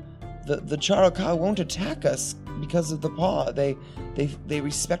safe. The Charokah won't attack us because of the paw. They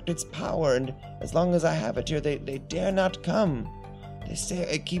respect its power, and as long as I have it here, they dare not come. They say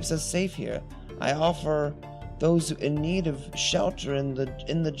it keeps us safe here. I offer those in need of shelter in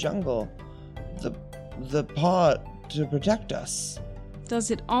the jungle the paw to protect us. Does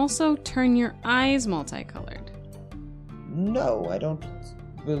it also turn your eyes multicolored? No, I don't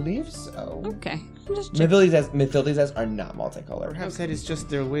believe so. Okay. I'm just checking. Mathilde's eyes are not multicolored. Perhaps that is just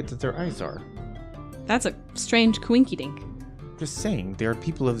their way that their eyes are. That's a strange coinky dink. Just saying, they are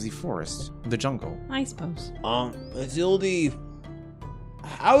people of the forest, the jungle. I suppose. Mathilde,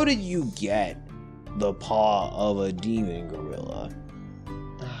 how did you get the paw of a demon gorilla?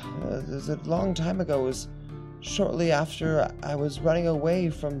 It was a long time ago. It was shortly after I was running away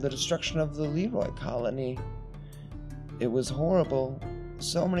from the destruction of the Leroy colony. It was horrible.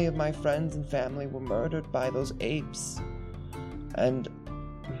 So many of my friends and family were murdered by those apes. And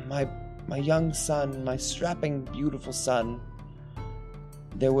my young son, my strapping, beautiful son,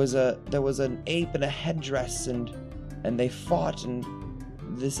 there was an ape in a headdress, and they fought, and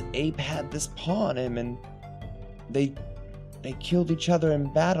this ape had this paw on him, and they killed each other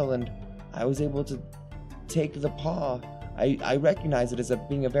in battle, and I was able to take the paw. I recognize it as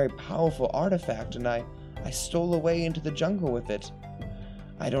being a very powerful artifact, and I stole away into the jungle with it.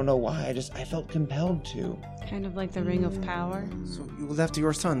 I don't know why, I felt compelled to. Kind of like the Ring of Power. So you left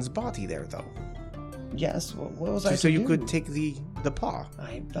your son's body there, though. Yes, what was I to So you do? could take the paw.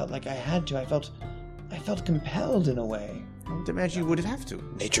 I felt like I had to. I felt compelled in a way. I would imagine you would have to.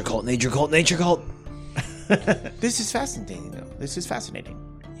 Nature cult, nature cult, nature cult. This is fascinating, though. This is fascinating.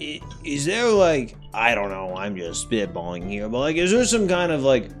 Is there like, I don't know, I'm just spitballing here, but like, is there some kind of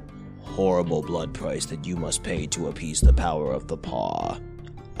like horrible blood price that you must pay to appease the power of the paw?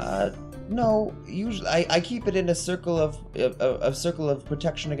 No. Usually, I keep it in a circle of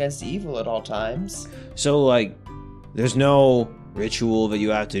protection against evil at all times. So like, there's no ritual that you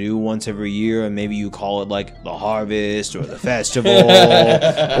have to do once every year, and maybe you call it like the harvest or the festival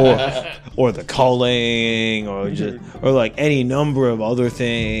or the culling or like any number of other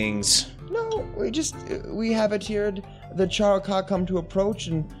things. No, we have it here. The Charokah come to approach,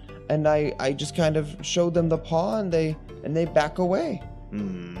 and I just kind of show them the paw, and they back away.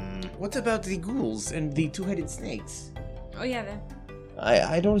 What about the ghouls and the two-headed snakes? Oh yeah, that.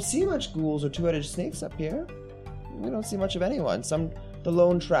 I don't see much ghouls or two-headed snakes up here. We don't see much of anyone. The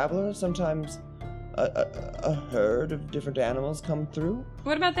lone traveler, sometimes a herd of different animals come through.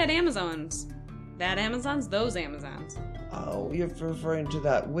 What about that Amazons? That Amazons? Those Amazons. Oh, you're referring to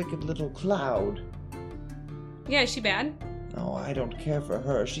that wicked little Cloud. Yeah, is she bad? Oh, I don't care for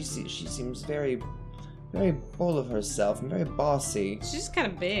her. She seems very, very full of herself and very bossy. She's just kind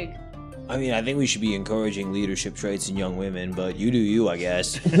of big. I mean, I think we should be encouraging leadership traits in young women, but you do you, I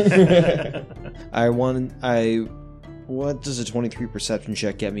guess. What does a 23 perception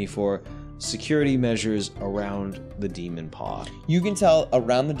check get me for security measures around the demon paw? You can tell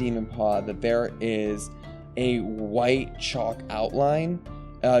around the demon paw that there is a white chalk outline.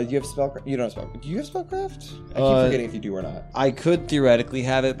 You have spellcraft. You don't have spellcraft. Do you have spellcraft? I keep forgetting if you do or not. I could theoretically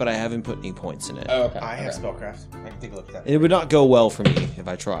have it, but I haven't put any points in it. Oh, okay. I have okay. spellcraft. I can take a look at that. It would not go well for me if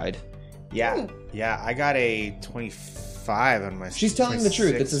I tried. Yeah, I got a 25 on my. She's telling the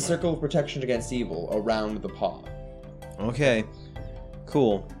truth. 26 It's a one. circle of protection against evil around the paw. Okay,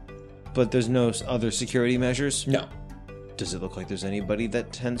 cool. But there's no other security measures? No. Does it look like there's anybody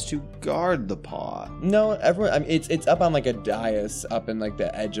that tends to guard the paw? No, everyone. I mean, it's up on like a dais up in like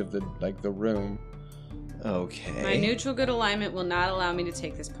the edge of the room. Okay. My neutral good alignment will not allow me to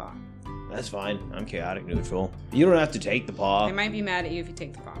take this paw. That's fine. I'm chaotic neutral. You don't have to take the paw. I might be mad at you if you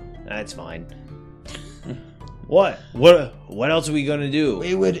take the paw. That's fine. What? What else are we gonna do?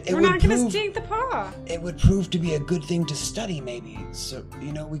 We're not going to take the paw. It would prove to be a good thing to study, maybe. So,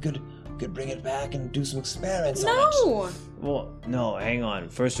 we could bring it back and do some experiments on it. No. Well, no, hang on.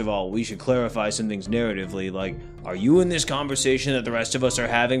 First of all, we should clarify some things narratively. Like, are you in this conversation that the rest of us are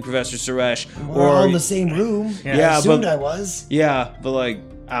having, Professor Suresh? We're all in the same room. Yeah, I assumed but- I was. Yeah, but like,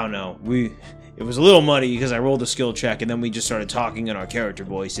 I don't know. It was a little muddy because I rolled a skill check and then we just started talking in our character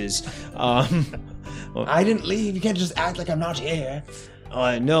voices. I didn't leave. You can't just act like I'm not here.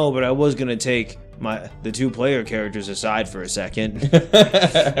 No, but I was gonna take the 2 player characters aside for a second.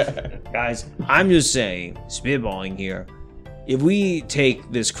 Guys, I'm just saying, spitballing here. If we take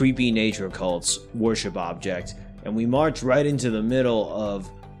this creepy nature cult's worship object and we march right into the middle of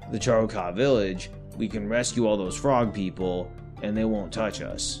the Charokah village, we can rescue all those frog people and they won't touch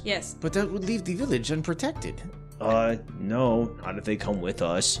us. Yes. But that would leave the village unprotected. No, not if they come with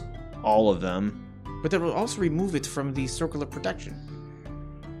us. All of them. But that will also remove it from the circle of protection.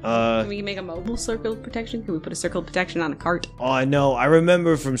 Can we make a mobile circle of protection? Can we put a circle of protection on a cart? No, I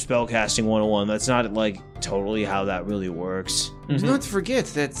remember from Spellcasting 101, that's not, like, totally how that really works. Do not forget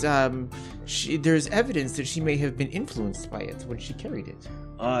that there's evidence that she may have been influenced by it when she carried it.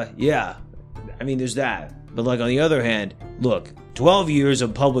 Yeah. I mean, there's that. But, like, on the other hand, look, 12 years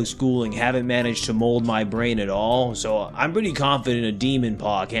of public schooling haven't managed to mold my brain at all, so I'm pretty confident a demon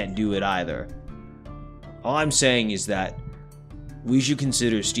paw can't do it either. All I'm saying is that we should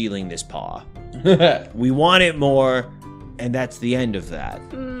consider stealing this paw. We want it more, and that's the end of that.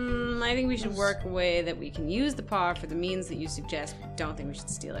 I think we should work a way that we can use the paw for the means that you suggest. I don't think we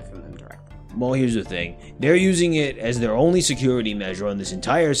should steal it from them directly. Well, here's the thing. They're using it as their only security measure on this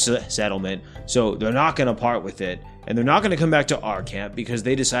entire settlement, so they're not going to part with it. And they're not going to come back to our camp because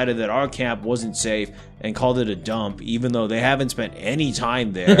they decided that our camp wasn't safe and called it a dump, even though they haven't spent any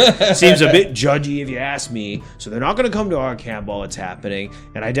time there. Seems a bit judgy if you ask me. So they're not going to come to our camp while it's happening,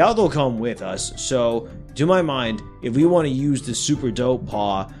 and I doubt they'll come with us. So, to my mind, if we want to use this super dope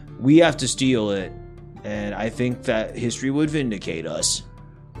paw, we have to steal it, and I think that history would vindicate us.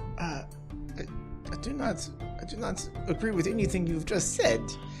 I do not agree with anything you've just said.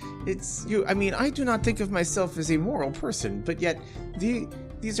 I do not think of myself as a moral person, but yet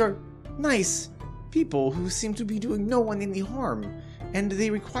these are nice people who seem to be doing no one any harm, and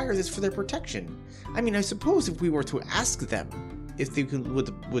they require this for their protection. I mean, I suppose if we were to ask them if they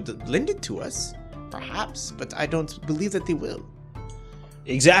would lend it to us, perhaps, but I don't believe that they will.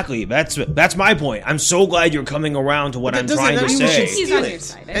 Exactly. That's my point. I'm so glad you're coming around to what I'm trying to say. He's on your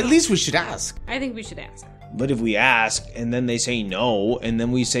side. At least we should ask. I think we should ask. But if we ask, and then they say no, and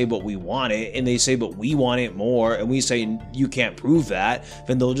then we say, but we want it, and they say, but we want it more, and we say, you can't prove that,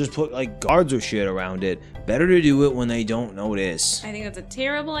 then they'll just put, like, guards or shit around it. Better to do it when they don't notice. I think that's a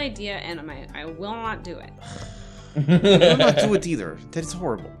terrible idea, and I will not do it. I will not do it either. That is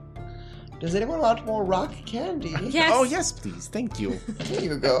horrible. Does anyone want more rock candy? Yes. Oh, yes, please. Thank you. Here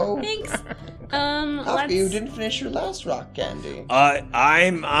you go. Thanks. Happy you didn't finish your last rock candy.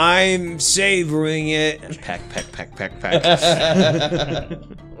 I'm savoring it. Peck, peck, peck, peck, peck.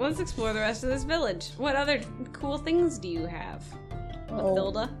 Let's explore the rest of this village. What other cool things do you have?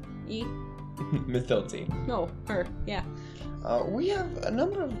 Mathilda? Mathilde. No, her. Yeah. We have a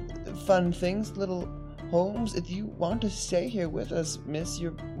number of fun things, little homes. If you want to stay here with us, miss,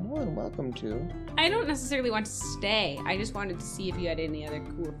 you're more than welcome to. I don't necessarily want to stay. I just wanted to see if you had any other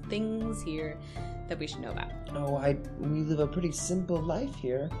cool things here that we should know about. We live a pretty simple life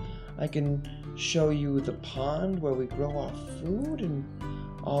here. I can show you the pond where we grow our food and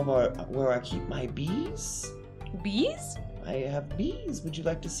where I keep my bees. Bees? I have bees. Would you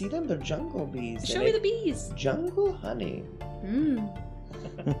like to see them? They're jungle bees. Show me the bees. Jungle honey. You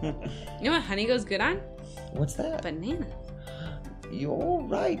know what honey goes good on? What's that? Banana. You're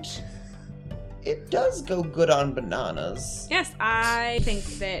right. It does go good on bananas. Yes, I think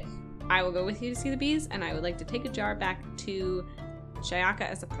that I will go with you to see the bees, and I would like to take a jar back to Shayaka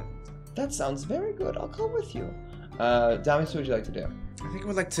as a present. That sounds very good. I'll go with you. Dami, what would you like to do? I think I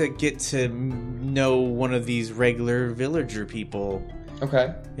would like to get to know one of these regular villager people.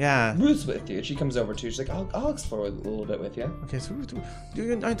 Okay. Yeah. Ruth's with you. She comes over too. She's like, I'll explore a little bit with you. Okay, so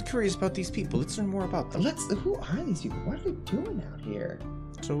I'm curious about these people. Let's learn more about them. Who are these people? What are they doing out here?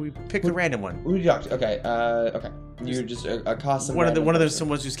 So we picked a random one. Who did you talk to? Okay, okay. You just accost some one of them. person.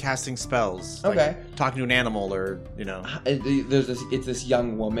 Someone who's casting spells. Okay. Like talking to an animal, or It's this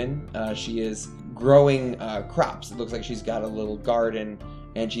young woman. She is growing crops. It looks like she's got a little garden,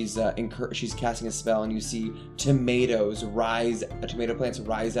 and she's casting a spell, and you see tomato plants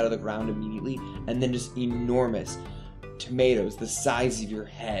rise out of the ground immediately, and then just enormous tomatoes the size of your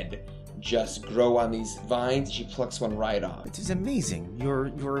head just grow on these vines. She plucks one right off. It is amazing.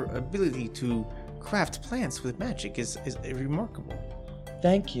 Your ability to craft plants with magic is remarkable.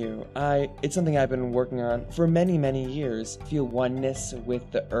 Thank you. It's something I've been working on for many, many years. Feel oneness with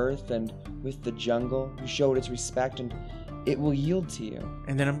the earth and with the jungle. You show it its respect, and it will yield to you.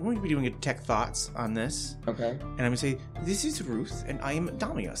 And then I'm going to be doing a tech thoughts on this. Okay. And I'm going to say, this is Ruth, and I am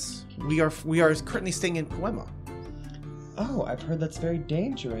Damius. We are currently staying in Poema. Oh, I've heard that's very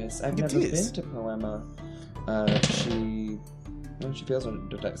dangerous. I've never been to Poema. She fails to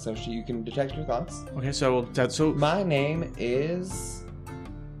detect, so you can detect your thoughts. Okay, so My name is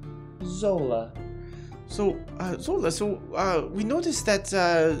Zola. So Zola, we noticed that.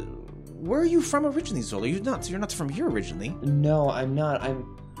 Where are you from originally, Zola? You're not from here originally. No, I'm not.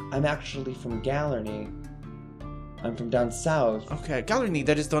 I'm actually from Galerny. I'm from down south. Okay, Galerny,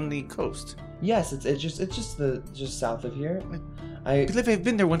 that is on the coast. Yes, it's just south of here. I believe I've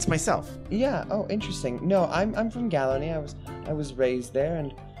been there once myself. Yeah. Oh, interesting. No, I'm from Galerny. I was raised there,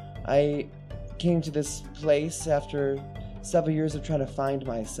 and I came to this place after several years of trying to find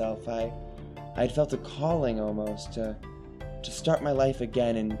myself. I'd felt a calling almost to start my life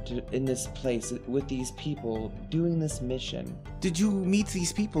again in this place with these people doing this mission. Did you meet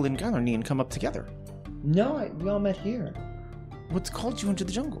these people in Galerny and come up together? No, we all met here. What's called you into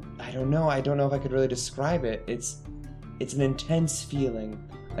the jungle? I don't know. I don't know if I could really describe it. It's an intense feeling.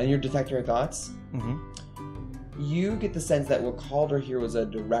 And you're detecting your thoughts? Mm-hmm. You get the sense that what called her here was a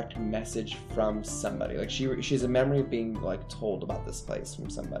direct message from somebody. Like she has a memory of being like told about this place from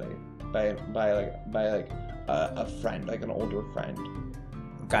somebody by a friend, like an older friend.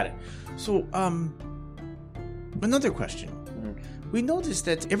 Got it. So another question. Mm-hmm. We noticed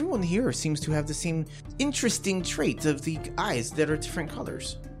that everyone here seems to have the same interesting trait of the eyes that are different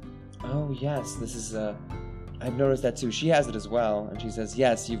colors. Oh yes, this is I've noticed that too. She has it as well, and she says,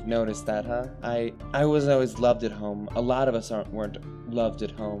 "Yes, you've noticed that, huh? I was always loved at home. A lot of us weren't loved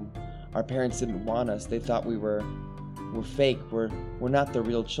at home. Our parents didn't want us. They thought we're fake. We're not the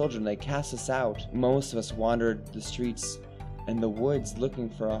real children. They cast us out. Most of us wandered the streets and the woods looking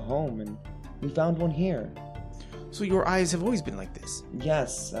for a home, and we found one here." So your eyes have always been like this?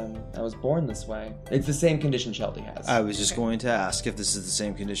 Yes, I was born this way. It's the same condition Sheldy has. I was just going to ask if this is the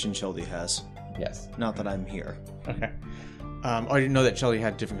same condition Sheldy has. Yes. Not that I'm here. Okay. I didn't know that Shelly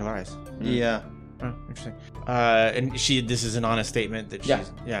had different color eyes. Yeah. Oh, interesting. And this is an honest statement that she's,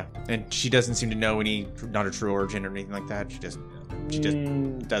 yeah. And she doesn't seem to know not a true origin or anything like that. She just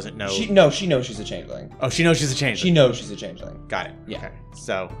doesn't know. She knows she's a changeling. Oh, she knows she's a changeling. She knows she's a changeling. Got it. Yeah. Okay.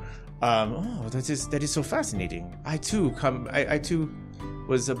 So, that is so fascinating. I too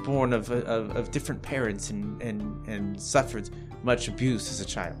was born of different parents and suffered much abuse as a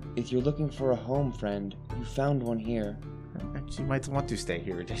child. If you're looking for a home, friend, you found one here. She might want to stay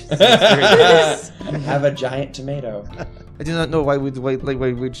here. Have a giant tomato. I do not know why we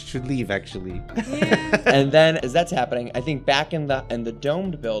should leave. Actually. Yeah. And then, as that's happening, I think back in the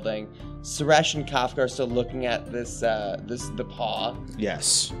domed building, Suresh and Kafka are still looking at the paw.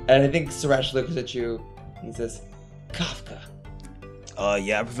 Yes. And I think Suresh looks at you. He says, "Kafka,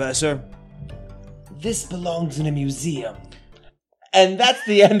 Yeah, Professor? this belongs in a museum." And that's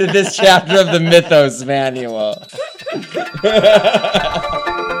the end of this chapter of the Mythos Manual.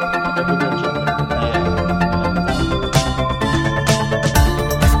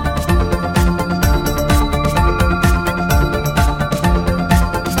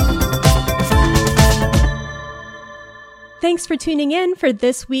 Thanks for tuning in for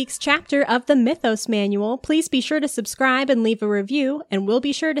this week's chapter of the Mythos Manual. Please be sure to subscribe and leave a review, and we'll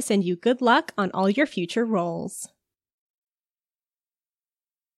be sure to send you good luck on all your future rolls.